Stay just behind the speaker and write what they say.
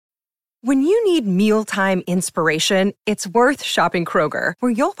When you need mealtime inspiration, it's worth shopping Kroger,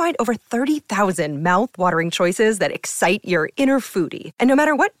 where you'll find over 30,000 mouth-watering choices that excite your inner foodie. And no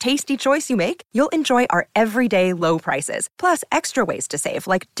matter what tasty choice you make, you'll enjoy our everyday low prices, plus extra ways to save,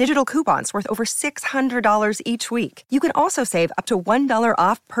 like digital coupons worth over $600 each week. You can also save up to $1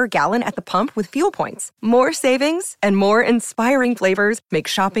 off per gallon at the pump with fuel points. More savings and more inspiring flavors make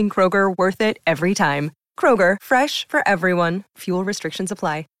shopping Kroger worth it every time. Kroger, fresh for everyone. Fuel restrictions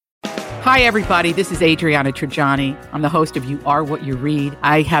apply. Hi, everybody. This is Adriana Trajani. I'm the host of You Are What You Read.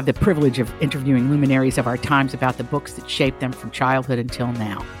 I have the privilege of interviewing luminaries of our times about the books that shaped them from childhood until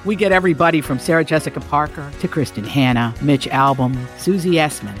now. We get everybody from Sarah Jessica Parker to Kristen Hanna, Mitch Albom, Susie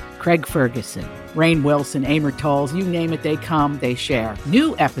Essman, Craig Ferguson, Rainn Wilson, Amor Tolls, you name it, they come, they share.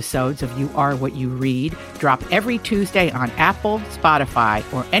 New episodes of You Are What You Read drop every Tuesday on Apple, Spotify,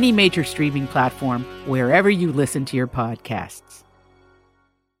 or any major streaming platform wherever you listen to your podcasts.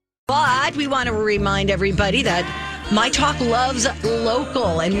 But we want to remind everybody that My Talk loves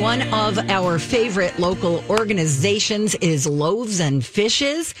local, and one of our favorite local organizations is Loaves and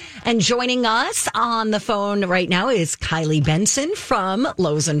Fishes. And joining us on the phone right now is Kylie Benson from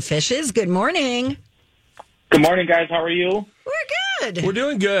Loaves and Fishes. Good morning. Good morning, guys. How are you? We're good. We're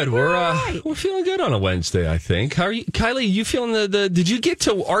doing good. We're feeling good on a Wednesday, I think. How are you, Kylie? You feeling did you get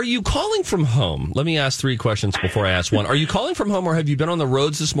to? Are you calling from home? Let me ask 3 questions before I ask one. Are you calling from home, or have you been on the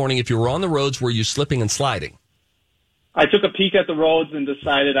roads this morning? If you were on the roads, were you slipping and sliding? I took a peek at the roads and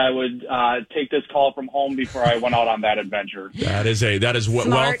decided I would take this call from home before I went out on that adventure. That is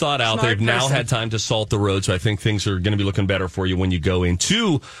well thought out. They've now had time to salt the road, so I think things are going to be looking better for you when you go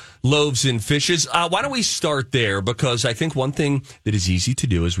into Loaves and Fishes. Why don't we start there? Because I think one thing that is easy to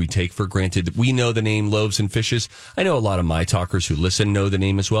do is we take for granted that we know the name Loaves and Fishes. I know a lot of my talkers who listen know the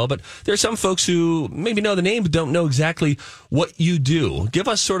name as well, but there are some folks who maybe know the name but don't know exactly what you do. Give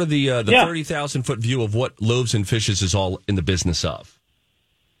us sort of the 30,000-foot view of what Loaves and Fishes is all in the business of.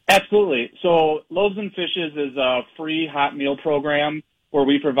 Absolutely. So Loaves and Fishes is a free hot meal program where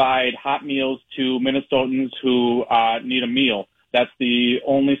we provide hot meals to Minnesotans who need a meal. That's the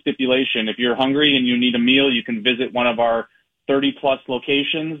only stipulation. If you're hungry and you need a meal, you can visit one of our 30-plus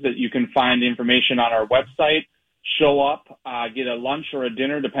locations that you can find information on our website, show up, get a lunch or a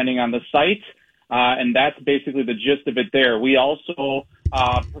dinner, depending on the site, and that's basically the gist of it there. We also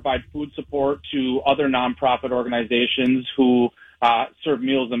provide food support to other nonprofit organizations who serve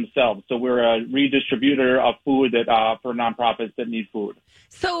meals themselves. So we're a redistributor of food that for nonprofits that need food.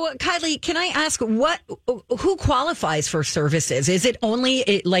 So, Kylie, can I ask who qualifies for services? Is it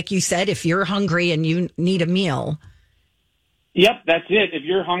only, like you said, if you're hungry and you need a meal? Yep, that's it. If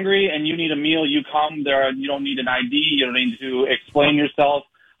you're hungry and you need a meal, you come there. You don't need an ID. You don't need to explain yourself.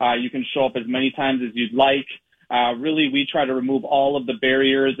 You can show up as many times as you'd like. Really, we try to remove all of the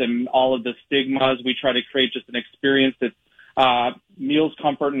barriers and all of the stigmas. We try to create just an experience that's meals,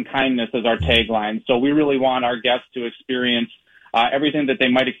 comfort, and kindness is our tagline. So we really want our guests to experience everything that they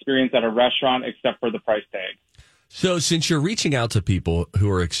might experience at a restaurant except for the price tag. So since you're reaching out to people who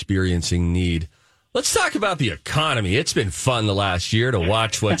are experiencing need, let's talk about the economy. It's been fun the last year to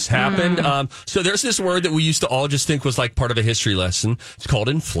watch what's happened. So there's this word that we used to all just think was like part of a history lesson. It's called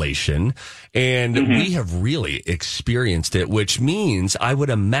inflation. And we have really experienced it, which means I would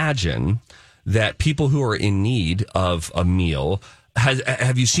imagine that people who are in need of a meal,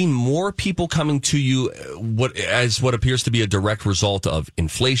 have you seen more people coming to you what appears to be a direct result of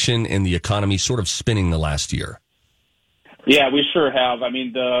inflation and the economy sort of spinning the last year? Yeah, we sure have. I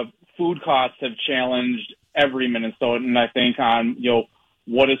mean, the food costs have challenged every Minnesotan, I think, on,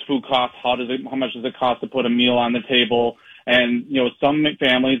 what is food cost? How much does it cost to put a meal on the table? And, some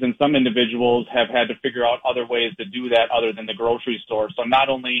families and some individuals have had to figure out other ways to do that other than the grocery store. So not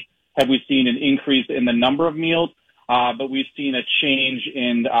only have we seen an increase in the number of meals, but we've seen a change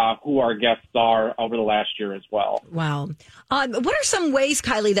in who our guests are over the last year as well. Wow. What are some ways,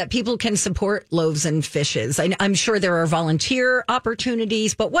 Kylie, that people can support Loaves and Fishes? I'm sure there are volunteer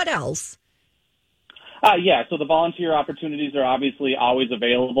opportunities, but what else? So the volunteer opportunities are obviously always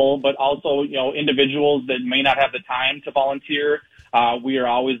available, but also, individuals that may not have the time to volunteer. We are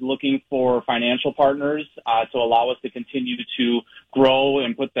always looking for financial partners to allow us to continue to grow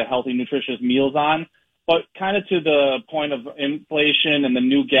and put the healthy, nutritious meals on. But kind of to the point of inflation and the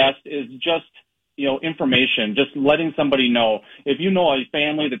new guest is just, information, just letting somebody know. If you know a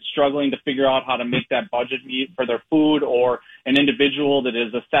family that's struggling to figure out how to make that budget meet for their food, or an individual that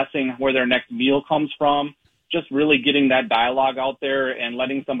is assessing where their next meal comes from, just really getting that dialogue out there and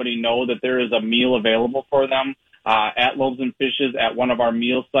letting somebody know that there is a meal available for them at Loaves and Fishes at one of our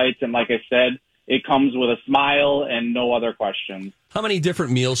meal sites. And like I said, it comes with a smile and no other questions. How many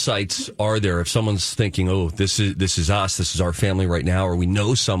different meal sites are there if someone's thinking, oh, this is us, this is our family right now, or we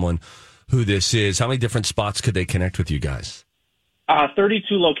know someone who this is? How many different spots could they connect with you guys?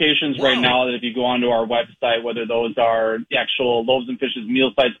 32 locations right now that if you go onto our website, whether those are the actual Loaves and Fishes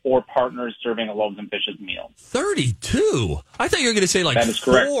meal sites or partners serving a Loaves and Fishes meal. 32? I thought you were going to say like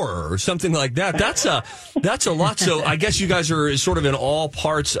 4 or something like that. That's a lot. So I guess you guys are sort of in all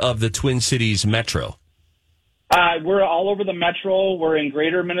parts of the Twin Cities metro. We're all over the metro. We're in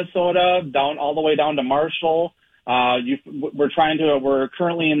Greater Minnesota, down all the way down to Marshall. We're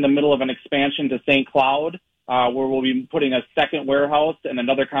currently in the middle of an expansion to St. Cloud, where we'll be putting a second warehouse and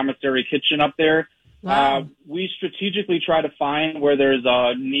another commissary kitchen up there. Wow. We strategically try to find where there's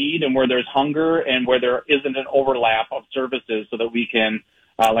a need and where there's hunger and where there isn't an overlap of services so that we can,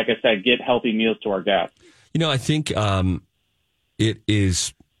 like I said, get healthy meals to our guests. I think it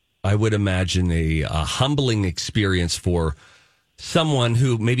is, I would imagine, a humbling experience for someone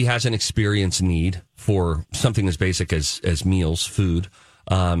who maybe has an experienced need for something as basic as meals, food,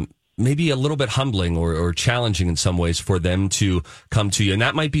 maybe a little bit humbling or challenging in some ways for them to come to you. And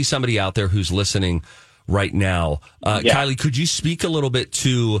that might be somebody out there who's listening right now. Kylie, could you speak a little bit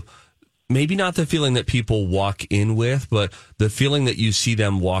to maybe not the feeling that people walk in with, but the feeling that you see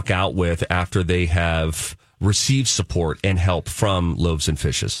them walk out with after they have received support and help from Loaves and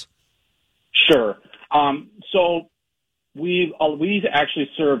Fishes? Sure. So we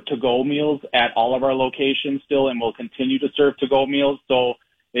actually serve to-go meals at all of our locations still, and we'll continue to serve to-go meals. So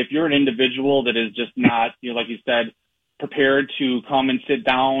if you're an individual that is just not, like you said, prepared to come and sit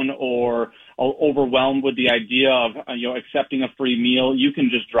down or overwhelmed with the idea of, accepting a free meal, you can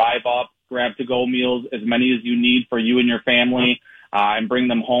just drive up, grab to-go meals, as many as you need for you and your family, and bring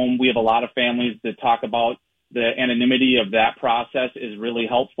them home. We have a lot of families that talk about the anonymity of that process is really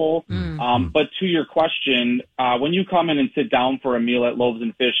helpful. But to your question, when you come in and sit down for a meal at Loaves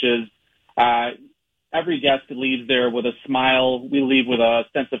and Fishes, every guest leaves there with a smile. We leave with a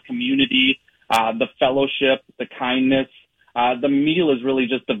sense of community, the fellowship, the kindness. The meal is really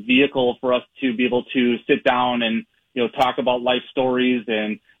just a vehicle for us to be able to sit down and, talk about life stories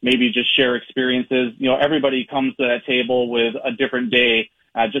and maybe just share experiences. Everybody comes to that table with a different day.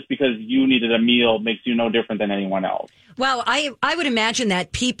 Just because you needed a meal makes you no different than anyone else. Well, I would imagine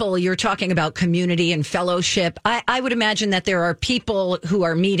that people, you're talking about community and fellowship. I would imagine that there are people who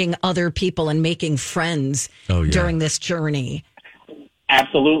are meeting other people and making friends during this journey.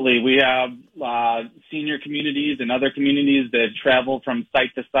 Absolutely. We have senior communities and other communities that travel from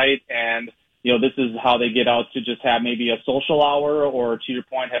site to site, and this is how they get out to just have maybe a social hour or, to your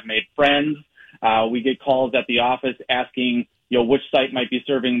point, have made friends. We get calls at the office asking, which site might be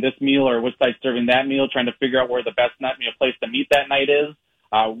serving this meal or which site's serving that meal, trying to figure out where the best place to meet that night is.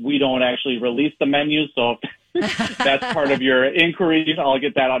 We don't actually release the menu, so if that's part of your inquiry, I'll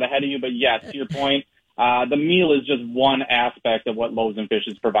get that out ahead of you. But yes, to your point, the meal is just one aspect of what Loaves and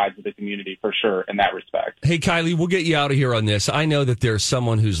Fishes provides to the community, for sure, in that respect. Hey, Kylie, we'll get you out of here on this. I know that there's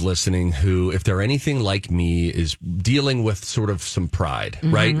someone who's listening who, if they're anything like me, is dealing with sort of some pride,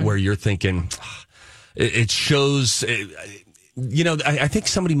 right? Where you're thinking, it shows... I think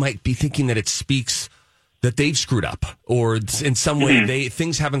somebody might be thinking that it speaks that they've screwed up, or in some way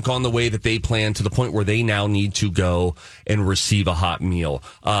things haven't gone the way that they planned, to the point where they now need to go and receive a hot meal.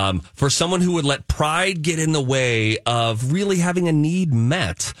 For someone who would let pride get in the way of really having a need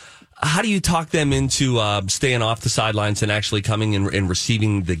met, how do you talk them into staying off the sidelines and actually coming and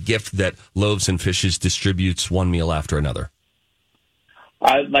receiving the gift that Loaves and Fishes distributes one meal after another?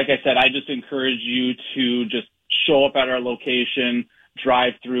 Like I said, I just encourage you to just show up at our location,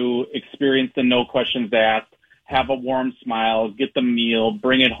 drive through, experience the no questions asked, have a warm smile, get the meal,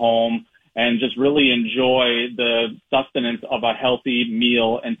 bring it home, and just really enjoy the sustenance of a healthy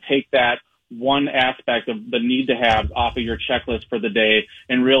meal, and take that one aspect of the need to have off of your checklist for the day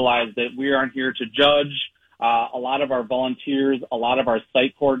and realize that we aren't here to judge. A lot of our volunteers, a lot of our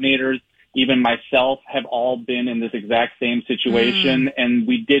site coordinators, even myself, have all been in this exact same situation, and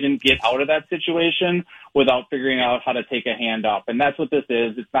we didn't get out of that situation without figuring out how to take a hand up. And that's what this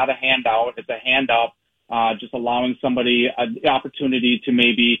is. It's not a handout. It's a hand up, just allowing somebody an opportunity to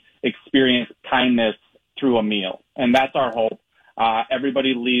maybe experience kindness through a meal. And that's our hope.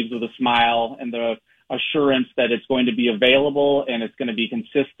 Everybody leaves with a smile and the assurance that it's going to be available and it's going to be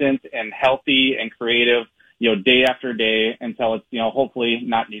consistent and healthy and creative, day after day until it's, hopefully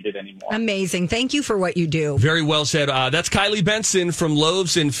not needed anymore. Amazing. Thank you for what you do. Very well said. That's Kylie Benson from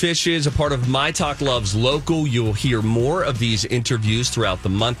Loaves and Fishes, a part of My Talk Loves Local. You'll hear more of these interviews throughout the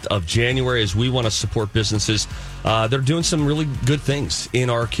month of January as we want to support businesses. They're doing some really good things in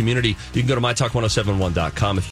our community. You can go to mytalk1071.com if